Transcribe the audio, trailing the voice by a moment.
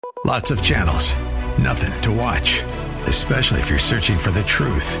Lots of channels, nothing to watch, especially if you're searching for the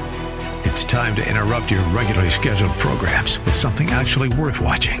truth. It's time to interrupt your regularly scheduled programs with something actually worth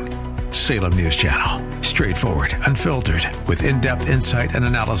watching. Salem News Channel. Straightforward, unfiltered, with in-depth insight and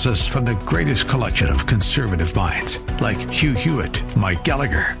analysis from the greatest collection of conservative minds like Hugh Hewitt, Mike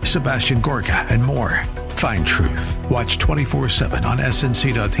Gallagher, Sebastian Gorka, and more. Find truth. Watch 24/7 on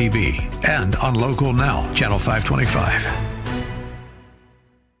snc.tv and on Local Now, Channel 525.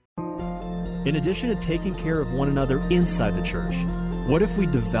 In addition to taking care of one another inside the church, what if we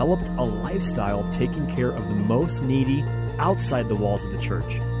developed a lifestyle of taking care of the most needy outside the walls of the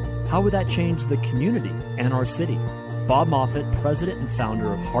church? How would that change the community and our city? Bob Moffett, president and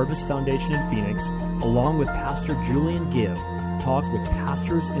founder of Harvest Foundation in Phoenix, along with Pastor Julian Gibb, talked with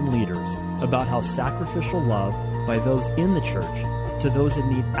pastors and leaders about how sacrificial love by those in the church to those in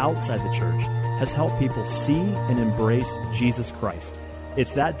need outside the church has helped people see and embrace Jesus Christ.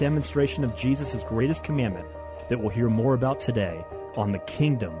 It's that demonstration of Jesus' greatest commandment that we'll hear more about today on The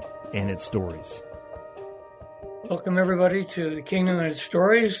Kingdom and Its Stories. Welcome, everybody, to The Kingdom and Its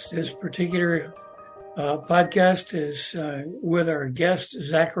Stories. This particular podcast is with our guest,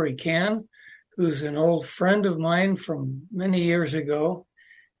 Zachary Can, who's an old friend of mine from many years ago.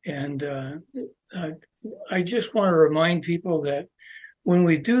 And I just want to remind people that when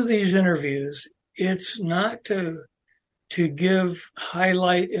we do these interviews, it's not to give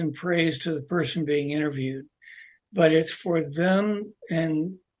highlight and praise to the person being interviewed, but it's for them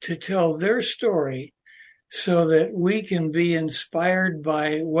and to tell their story so that we can be inspired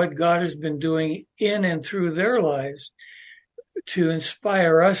by what God has been doing in and through their lives to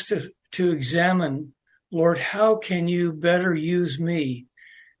inspire us to examine, Lord, how can you better use me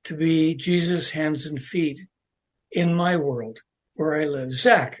to be Jesus' hands and feet in my world where I live?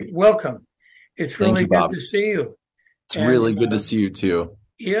 Zach, welcome. It's really good to see you. It's really good to see you too.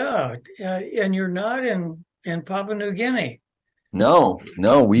 Yeah. And you're not in Papua New Guinea. No,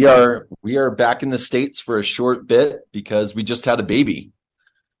 we are back in the States for a short bit because we just had a baby.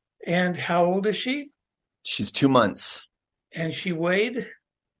 And how old is she? She's 2 months. And she weighed?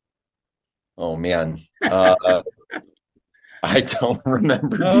 Oh man. I don't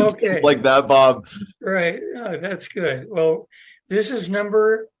remember details like that, Bob. Right. Oh, that's good. Well, this is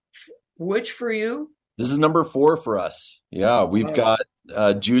which for you? This is number 4 for us. Yeah, we've got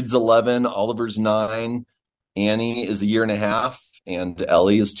Jude's 11, Oliver's 9, Annie is 1.5 years, and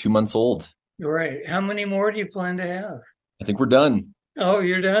Ellie is 2 months old. Right. How many more do you plan to have? I think we're done. Oh,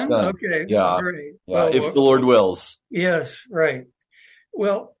 you're done? Okay. Yeah. Great. Yeah. Well, if the Lord wills. Yes, right.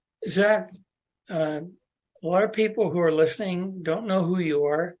 Well, Zach, a lot of people who are listening don't know who you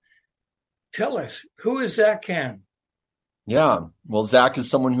are. Tell us, who is Zach Can? Yeah. Well, Zach is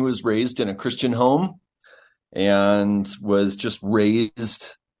someone who was raised in a Christian home and was just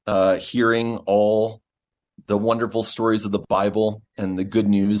raised hearing all the wonderful stories of the Bible and the good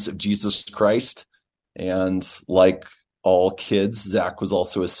news of Jesus Christ. And like all kids, Zach was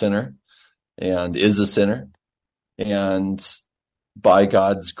also a sinner and is a sinner. And by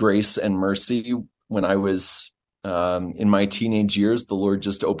God's grace and mercy, when I was in my teenage years, the Lord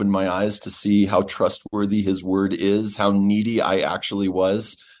just opened my eyes to see how trustworthy his word is, how needy I actually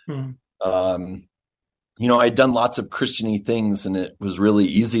was. I'd done lots of Christian-y things, and it was really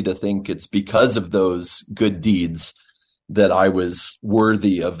easy to think it's because of those good deeds that I was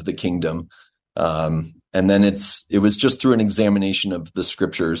worthy of the kingdom. And then it was just through an examination of the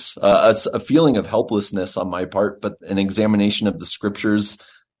scriptures, a feeling of helplessness on my part, but an examination of the scriptures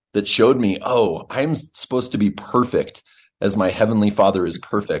that showed me, I'm supposed to be perfect as my heavenly Father is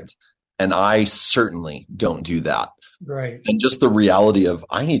perfect. And I certainly don't do that. Right. And just the reality of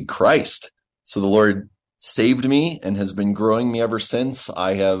I need Christ. So the Lord saved me and has been growing me ever since.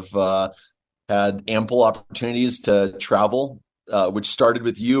 I have had ample opportunities to travel, which started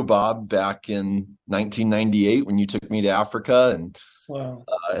with you, Bob, back in 1998 when you took me to Africa, and wow.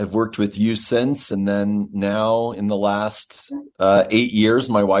 I've worked with you since. And then now in the last 8 years,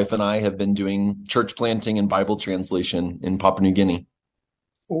 my wife and I have been doing church planting and Bible translation in Papua New Guinea.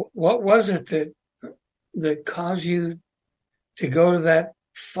 What was it that caused you to go to that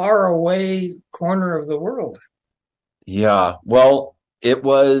far away corner of the world? Yeah, well, it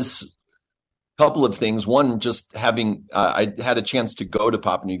was a couple of things. One, just having, I had a chance to go to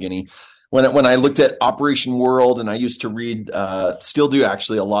Papua New Guinea. When I looked at Operation World, and I used to read, still do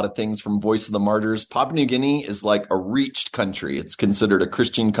actually, a lot of things from Voice of the Martyrs, Papua New Guinea is like a reached country. It's considered a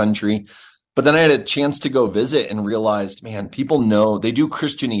Christian country. But then I had a chance to go visit and realized, man, people know, they do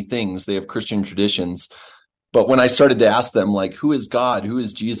Christian-y things. They have Christian traditions. But when I started to ask them, like, who is God? Who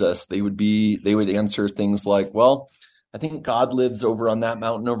is Jesus? They would answer things like, well, I think God lives over on that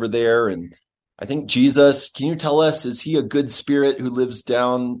mountain over there. And I think Jesus, can you tell us, is he a good spirit who lives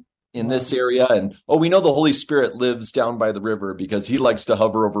down in this area? And we know the Holy Spirit lives down by the river because he likes to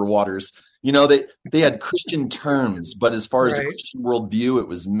hover over waters. They had Christian terms, but as far as a Christian worldview, it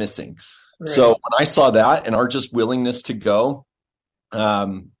was missing. Right. So when I saw that and our just willingness to go,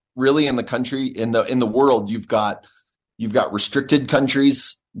 really in the country, in the world, you've got restricted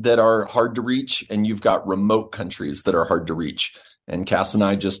countries that are hard to reach, and you've got remote countries that are hard to reach. And Cass and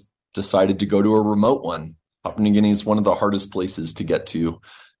I just decided to go to a remote one. Papua New Guinea is one of the hardest places to get to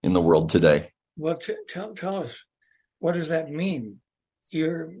in the world today. Well, tell us, what does that mean?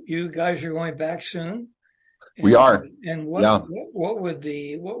 You guys are going back soon? We are. And what would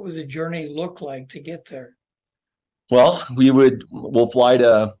the journey look like to get there? Well, we'll fly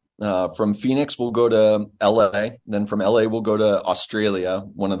to from Phoenix, we'll go to LA. Then from LA, we'll go to Australia,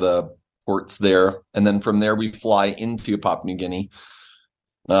 one of the ports there. And then from there, we fly into Papua New Guinea.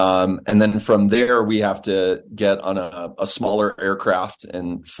 And then from there, we have to get on a smaller aircraft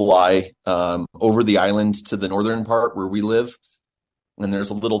and fly over the island to the northern part where we live. And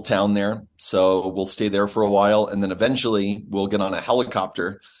there's a little town there. So we'll stay there for a while. And then eventually we'll get on a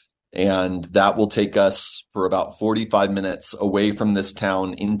helicopter. And that will take us for about 45 minutes away from this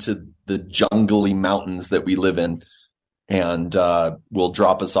town into the jungly mountains that we live in. And will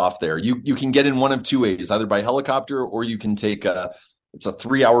drop us off there. You can get in one of two ways, either by helicopter, or you can take it's a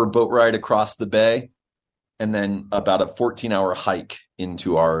 3-hour boat ride across the bay, and then about a 14-hour hike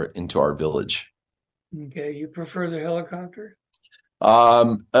into our village. Okay, you prefer the helicopter?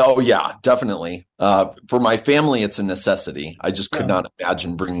 Oh yeah, definitely. For my family, it's a necessity. I just could not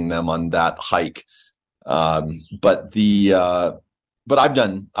imagine bringing them on that hike. But I've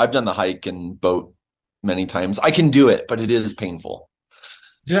done the hike and boat many times. I can do it, but it is painful.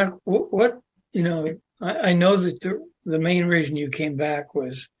 Jack, I know that the main reason you came back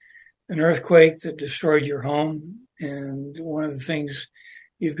was an earthquake that destroyed your home. And one of the things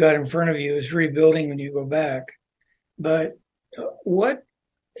you've got in front of you is rebuilding when you go back. But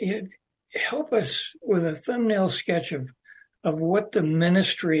help us with a thumbnail sketch of what the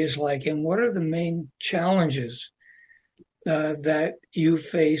ministry is like, and what are the main challenges that you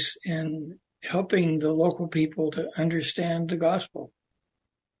face in helping the local people to understand the gospel?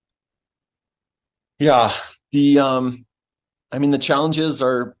 Yeah, the challenges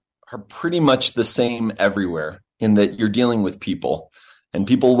are pretty much the same everywhere, in that you're dealing with people. And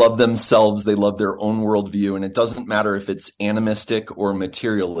people love themselves. They love their own worldview. And it doesn't matter if it's animistic or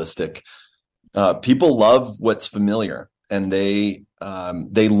materialistic. People love what's familiar, and they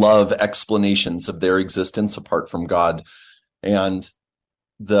love explanations of their existence apart from God. And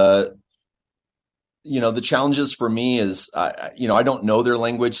the challenges for me is, I don't know their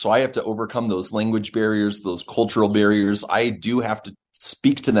language, so I have to overcome those language barriers, those cultural barriers. I do have to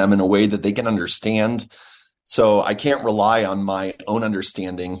speak to them in a way that they can understand. So I can't rely on my own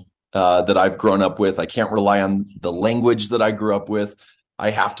understanding that I've grown up with. I can't rely on the language that I grew up with.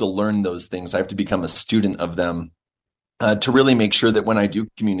 I have to learn those things. I have to become a student of them to really make sure that when I do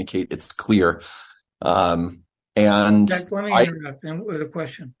communicate, it's clear. Jack, let me interrupt with a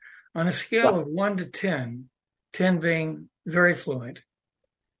question. On a scale of 1 to 10, 10 being very fluent,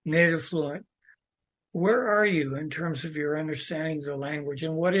 native fluent, where are you in terms of your understanding of the language,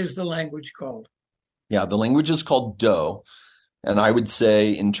 and what is the language called? Yeah, the language is called Do. And I would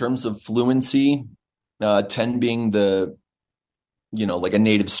say in terms of fluency, 10 being like a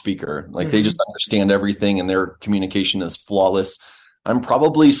native speaker, they just understand everything and their communication is flawless. I'm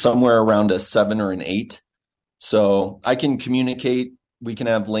probably somewhere around a 7 or an 8. So I can communicate. We can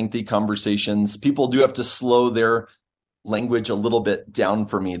have lengthy conversations. People do have to slow their language a little bit down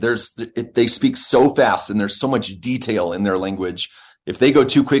for me. They speak so fast and there's so much detail in their language. If they go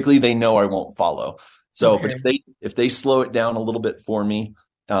too quickly, they know I won't follow. So, okay. But if they slow it down a little bit for me,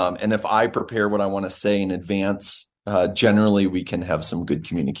 and if I prepare what I want to say in advance, generally we can have some good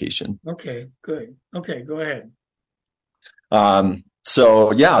communication. Okay, good. Okay, go ahead.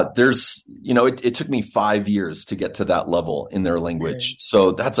 So yeah, it took me 5 years to get to that level in their language. Okay.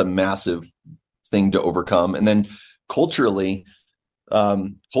 So that's a massive thing to overcome. And then culturally,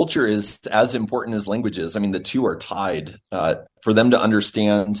 culture is as important as languages. I mean, the two are tied. For them to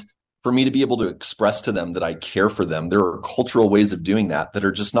understand, for me to be able to express to them that I care for them, there are cultural ways of doing that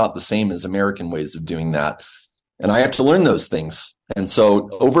are just not the same as American ways of doing that. And I have to learn those things. And so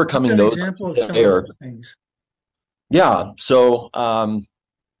overcoming those things. Yeah. So,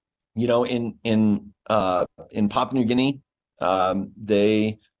 in Papua New Guinea,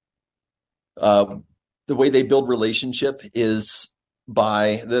 the way they build relationship is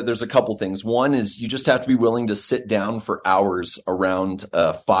there's a couple things. One is you just have to be willing to sit down for hours around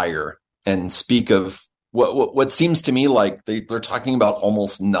a fire and speak of what seems to me like they're talking about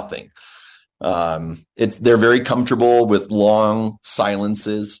almost nothing. They're very comfortable with long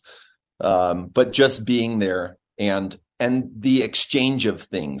silences, but just being there and the exchange of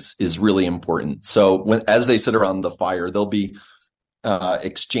things is really important. So as they sit around the fire, they'll be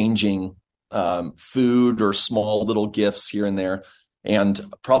exchanging food or small little gifts here and there. And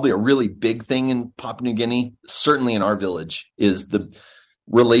probably a really big thing in Papua New Guinea, certainly in our village, is the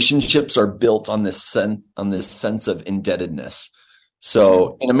relationships are built on this sense of indebtedness.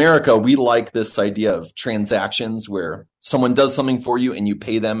 So in America, we like this idea of transactions where someone does something for you and you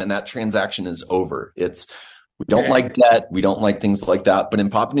pay them and that transaction is over. We don't like debt. We don't like things like that. But in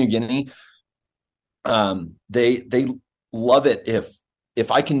Papua New Guinea, they love it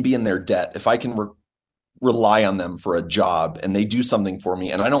if I can be in their debt, if I can rely on them for a job and they do something for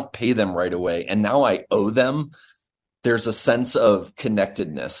me and I don't pay them right away and now I owe them. There's a sense of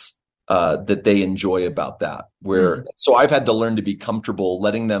connectedness that they enjoy about that. So I've had to learn to be comfortable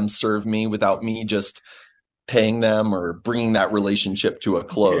letting them serve me without me just paying them or bringing that relationship to a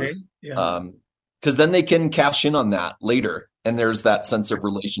close. Okay. Yeah. Because then they can cash in on that later. And there's that sense of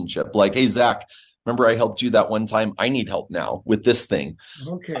relationship. Like, hey, Zach, remember I helped you that one time? I need help now with this thing.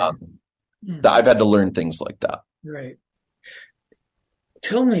 Okay. I've had to learn things like that. Right.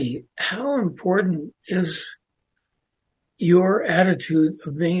 Tell me, how important is your attitude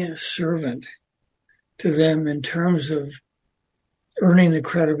of being a servant to them in terms of earning the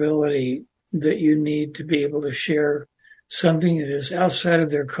credibility that you need to be able to share something that is outside of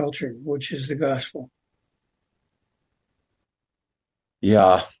their culture, which is the gospel?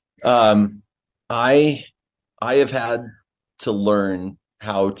 Yeah. I have had to learn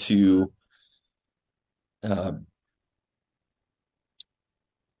how to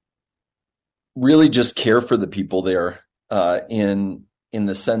really just care for the people there, in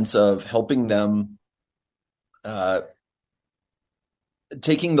the sense of helping them,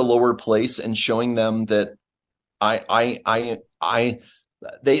 taking the lower place and showing them that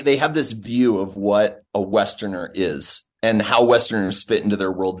they have this view of what a Westerner is and how Westerners fit into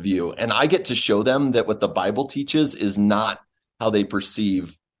their worldview. And I get to show them that what the Bible teaches is not how they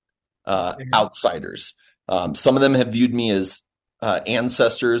perceive outsiders. Some of them have viewed me as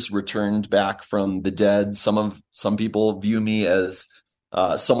ancestors returned back from the dead. Some people view me as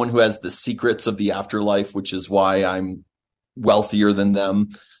someone who has the secrets of the afterlife, which is why I'm wealthier than them.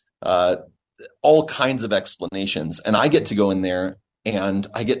 All kinds of explanations. And I get to go in there and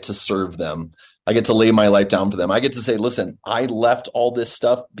I get to serve them. I get to lay my life down for them. I get to say, listen, I left all this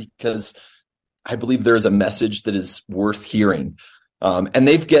stuff because I believe there's a message that is worth hearing. And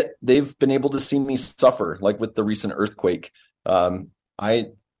they've been able to see me suffer, like with the recent earthquake. I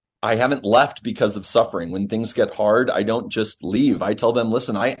haven't left because of suffering. When things get hard, I don't just leave. I tell them,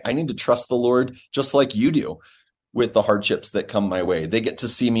 listen, I need to trust the Lord just like you do with the hardships that come my way. They get to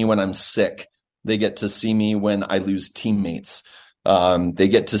see me when I'm sick. They get to see me when I lose teammates. They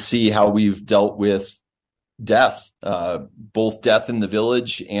get to see how we've dealt with death, both death in the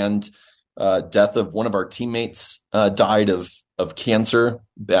village and death of one of our teammates died of cancer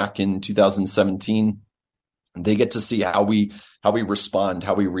back in 2017. They get to see how we respond,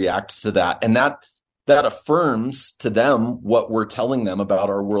 how we react to that. And that affirms to them what we're telling them about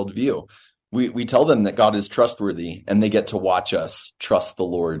our worldview. We tell them that God is trustworthy, and they get to watch us trust the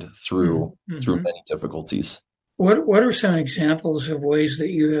Lord through many difficulties. What are some examples of ways that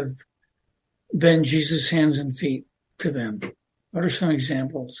you have been Jesus' hands and feet to them? What are some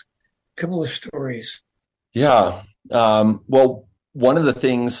examples? A couple of stories. Yeah. Well, one of the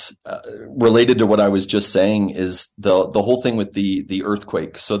things related to what I was just saying is the whole thing with the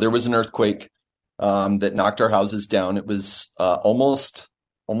earthquake. So there was an earthquake that knocked our houses down. It was almost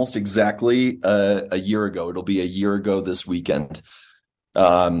exactly a year ago. It'll be a year ago this weekend.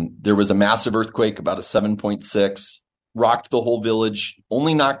 There was a massive earthquake, about a 7.6, rocked the whole village,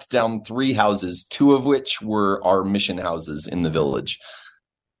 only knocked down 3 houses, 2 of which were our mission houses in the village.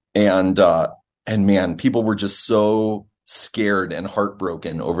 And man, people were just so scared and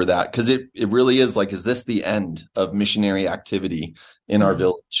heartbroken over that, because it really is like, is this the end of missionary activity in our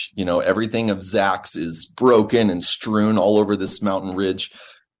village? You know, everything of Zach's is broken and strewn all over this mountain ridge.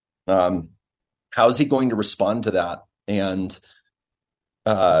 How is he going to respond to that? And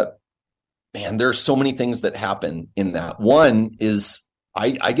man, there are so many things that happen in that. One is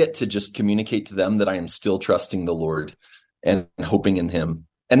I get to just communicate to them that I am still trusting the Lord and hoping in him.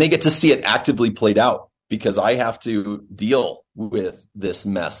 And they get to see it actively played out, because I have to deal with this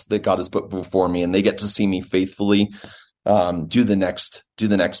mess that God has put before me, and they get to see me faithfully do the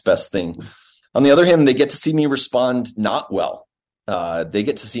next best thing. On the other hand, they get to see me respond not well. They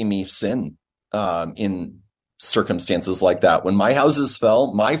get to see me sin in circumstances like that. When my houses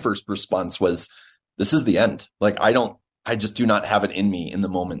fell, my first response was, this is the end. Like, I just do not have it in me in the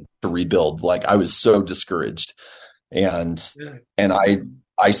moment to rebuild. Like, I was so discouraged. And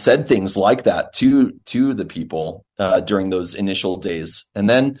I said things like that to the people during those initial days. And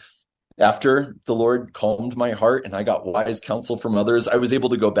then after the Lord calmed my heart and I got wise counsel from others, I was able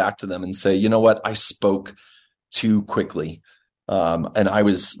to go back to them and say, you know what? I spoke too quickly. And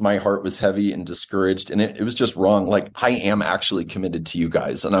my heart was heavy and discouraged, and it was just wrong. Like, I am actually committed to you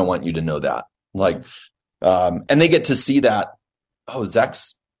guys, and I want you to know that. Like, and they get to see that, oh,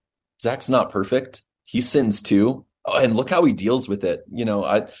 Zach's not perfect. He sins too. Oh, and look how he deals with it.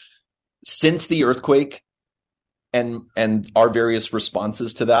 Since the earthquake and our various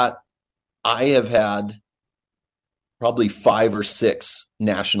responses to that, I have had probably 5 or 6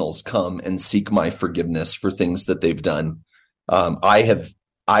 nationals come and seek my forgiveness for things that they've done. I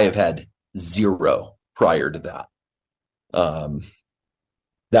have had 0 prior to that.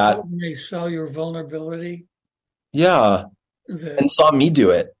 That they saw your vulnerability. Yeah. And saw me do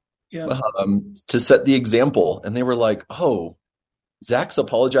it. Yeah. To set the example. And they were like, oh, Zach's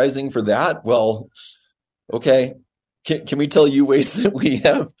apologizing for that? Well, okay. Can we tell you ways that we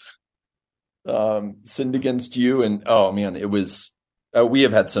have sinned against you? And oh man, it was, we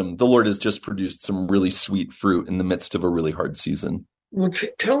have had the Lord has just produced some really sweet fruit in the midst of a really hard season. Well,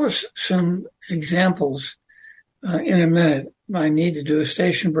 tell us some examples in a minute. I need to do a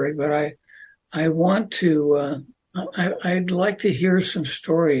station break, but I want to, I'd like to hear some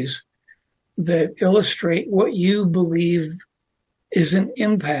stories that illustrate what you believe is an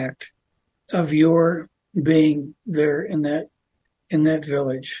impact of your being there in that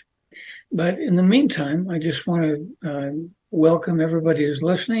village. But in the meantime, I just want to welcome everybody who's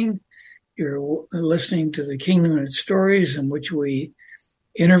listening. You're listening to the Kingdom and Its Stories, in which we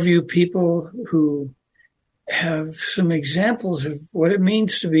interview people who have some examples of what it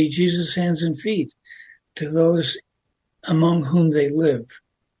means to be Jesus' hands and feet to those among whom they live.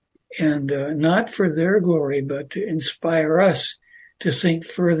 And not for their glory, but to inspire us to think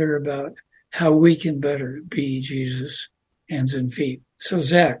further about how we can better be Jesus' hands and feet. So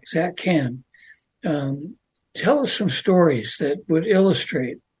Zach Can, tell us some stories that would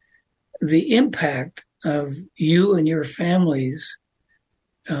illustrate the impact of you and your families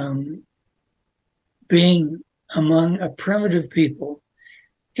being among a primitive people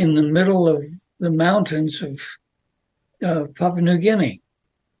in the middle of the mountains of Papua New Guinea.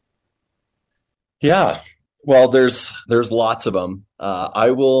 Yeah, well, there's lots of them. I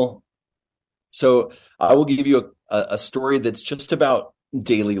will give you a story that's just about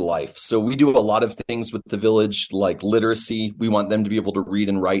daily life. So we do a lot of things with the village, like literacy. We want them to be able to read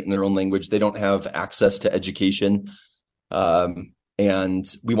and write in their own language. They don't have access to education.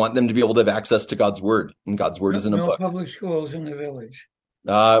 And we want them to be able to have access to God's word. And God's word is in a book. No public schools in the village.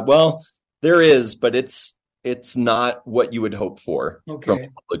 Well, there is, but it's not what you would hope for from a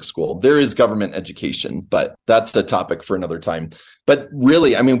public school. There is government education, but that's a topic for another time. But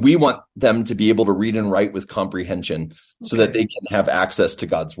really, I mean, we want them to be able to read and write with comprehension so that they can have access to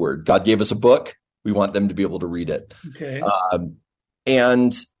God's word. God gave us a book. We want them to be able to read it. Okay.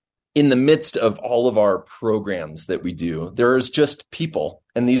 And in the midst of all of our programs that we do, there is just people,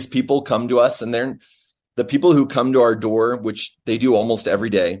 and these people come to us, and they're the people who come to our door, which they do almost every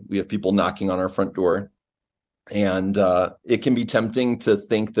day. We have people knocking on our front door. And it can be tempting to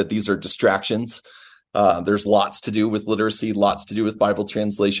think that these are distractions. There's lots to do with literacy, lots to do with Bible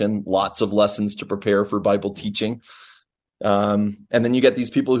translation, lots of lessons to prepare for Bible teaching. And then you get these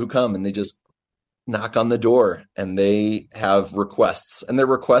people who come and they just knock on the door and they have requests. And their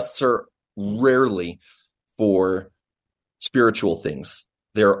requests are rarely for spiritual things.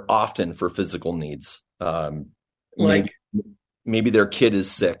 They're often for physical needs. Maybe their kid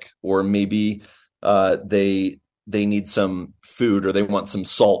is sick, or maybe they need some food, or they want some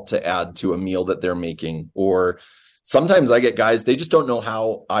salt to add to a meal that they're making. Or sometimes I get guys, they just don't know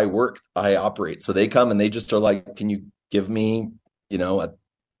how I operate. So they come and they just are like, can you give me,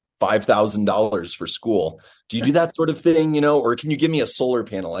 $5,000 for school? Do you do that sort of thing? Or can you give me a solar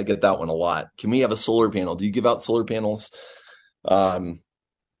panel? I get that one a lot. Can we have a solar panel? Do you give out solar panels? And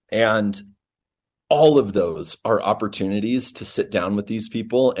all of those are opportunities to sit down with these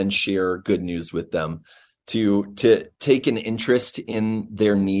people and share good news with them, to take an interest in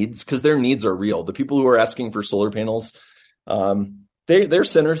their needs, because their needs are real. The people who are asking for solar panels, they're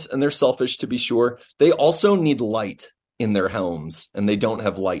sinners and they're selfish, to be sure. They also need light in their homes, and they don't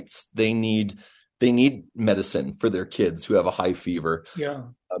have lights. They need They need medicine for their kids who have a high fever. Yeah.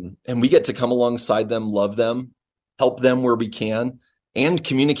 And we get to come alongside them, love them, help them where we can, and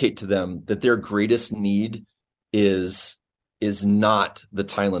communicate to them that their greatest need is not the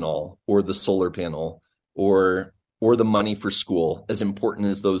Tylenol or the solar panel or the money for school, as important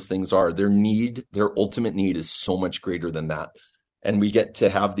as those things are. Their ultimate need is so much greater than that. And we get to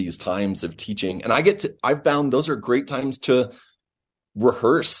have these times of teaching. And I've found those are great times to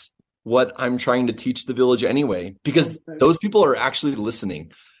rehearse what I'm trying to teach the village anyway, because those people are actually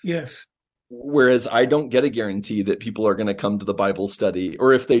listening. Yes. Whereas I don't get a guarantee that people are going to come to the Bible study,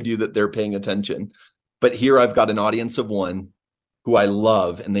 or if they do, that they're paying attention. But here I've got an audience of one who I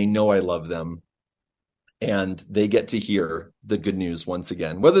love, and they know I love them. And they get to hear the good news once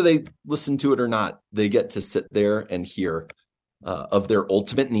again. Whether they listen to it or not, they get to sit there and hear of their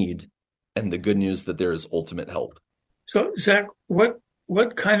ultimate need and the good news that there is ultimate help. So, Zach, what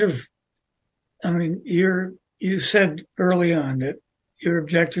kind of, you said early on that your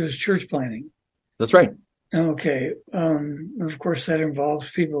objective is church planting. That's right. Okay. Of course, that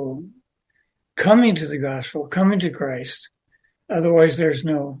involves people coming to the gospel, coming to Christ. Otherwise, there's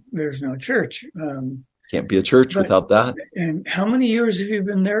no church. Can't be a church without that. And how many years have you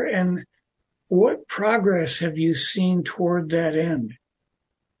been there? And what progress have you seen toward that end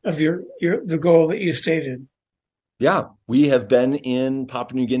of the goal that you stated? Yeah, we have been in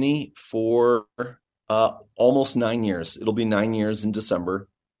Papua New Guinea for almost 9 years. It'll be 9 years in December.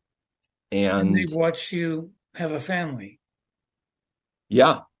 And they've watched you have a family.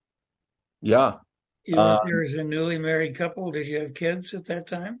 Yeah. Yeah. You were there as a newly married couple. Did you have kids at that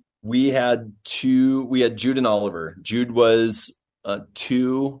time? We had Jude and Oliver. Jude was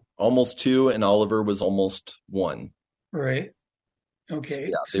 2, almost 2, and Oliver was almost 1. Right.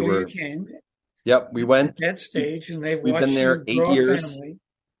 Okay. So, yeah, you came. Yep, we went at that stage, and we've been there 8 years. Family.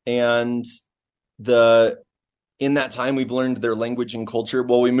 And in that time, we've learned their language and culture.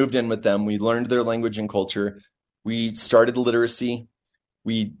 Well, we moved in with them. We learned their language and culture. We started literacy.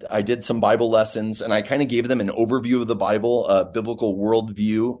 I did some Bible lessons, and I kind of gave them an overview of the Bible, a biblical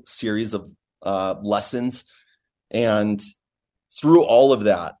worldview series of lessons. And through all of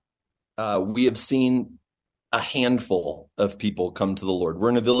that, we have seen a handful of people come to the Lord. We're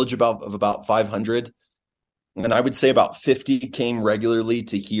in a village of about 500, and I would say about 50 came regularly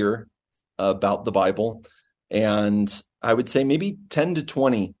to hear about the Bible. And I would say maybe 10 to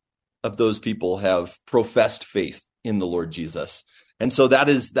 20 of those people have professed faith in the Lord Jesus. And so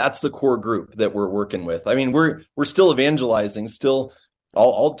that's the core group that we're working with. I mean, we're still evangelizing. Still,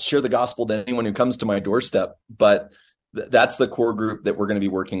 I'll share the gospel to anyone who comes to my doorstep. But that's the core group that we're going to be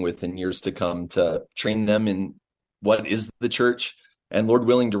working with in years to come, to train them in what is the church, and Lord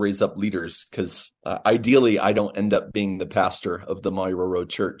willing, to raise up leaders. Because ideally, I don't end up being the pastor of the Mairoro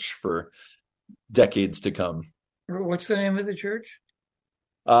Church for decades to come. What's the name of the church?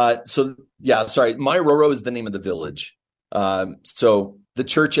 Mairoro is the name of the village. So the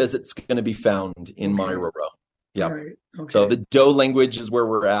church as it's going to be found in Mairoro. Yeah. Right. Okay. So the Doe language is where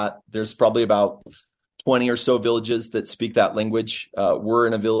we're at. There's probably about 20 or so villages that speak that language. We're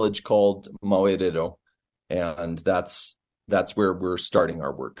in a village called Maoerero, and that's where we're starting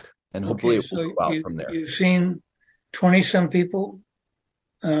our work. And hopefully it will go out from there. You've seen 20-some people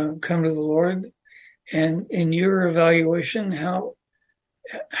come to the Lord. And in your evaluation, how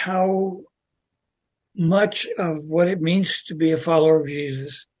much of what it means to be a follower of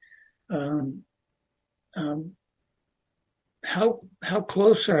Jesus, how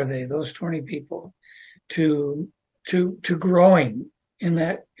close are they, those 20 people, to growing in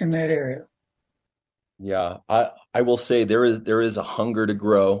that area? Yeah, I will say there is a hunger to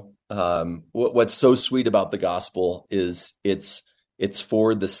grow. What's so sweet about the gospel is it's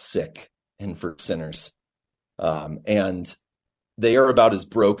for the sick and for sinners, and they are about as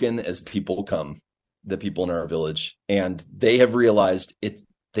broken as people come. The people in our village, and they have realized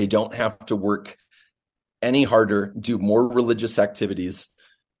they don't have to work any harder, do more religious activities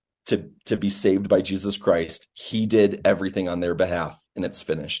to be saved by Jesus Christ. He did everything on their behalf, and it's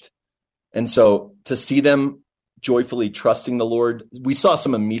finished. And so to see them joyfully trusting the Lord, we saw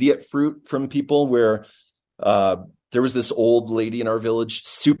some immediate fruit from people where there was this old lady in our village,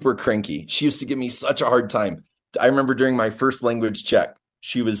 super cranky. She used to give me such a hard time. I remember during my first language check,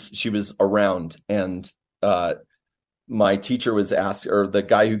 she was around, and my teacher was asking, or the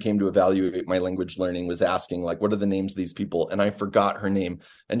guy who came to evaluate my language learning was asking, like, what are the names of these people? And I forgot her name,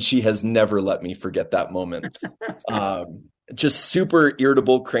 and she has never let me forget that moment. Just super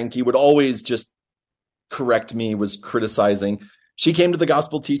irritable, cranky, would always just correct me, was criticizing. She came to the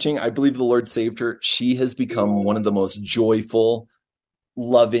gospel teaching. I believe the Lord saved her. She has become one of the most joyful,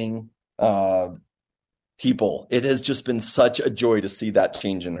 loving, people. It has just been such a joy to see that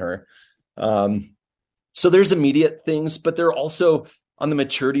change in her. So there's immediate things, but they're also on the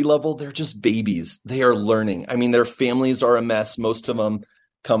maturity level, they're just babies. They are learning. I mean, their families are a mess. Most of them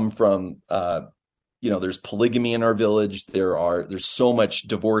come from, there's polygamy in our village. There's so much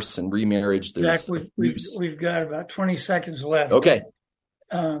divorce and remarriage. Jack, we've got about 20 seconds left. Okay.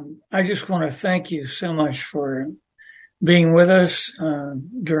 I just want to thank you so much for being with us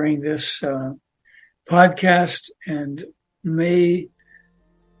during this podcast, and may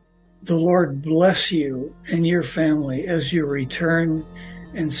the Lord bless you and your family as you return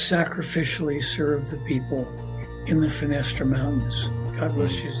and sacrificially serve the people in the Fenestra Mountains. God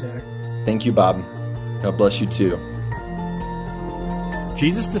bless you, Zach. Thank you, Bob. God bless you too.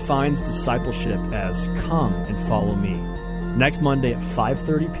 Jesus defines discipleship as come and follow me. Next Monday at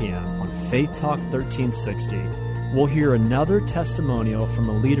 5:30 p.m. on Faith Talk 1360, we'll hear another testimonial from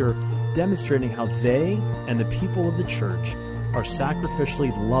a leader demonstrating how they and the people of the church are sacrificially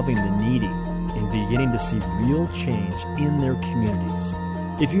loving the needy and beginning to see real change in their communities.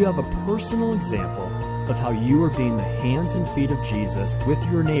 If you have a personal example of how you are being the hands and feet of Jesus with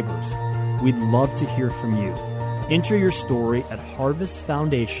your neighbors, we'd love to hear from you. Enter your story at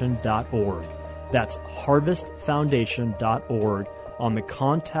harvestfoundation.org. That's harvestfoundation.org on the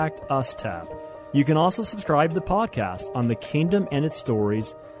Contact Us tab. You can also subscribe to the podcast on The Kingdom and Its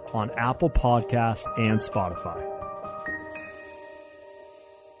Stories on Apple Podcasts and Spotify.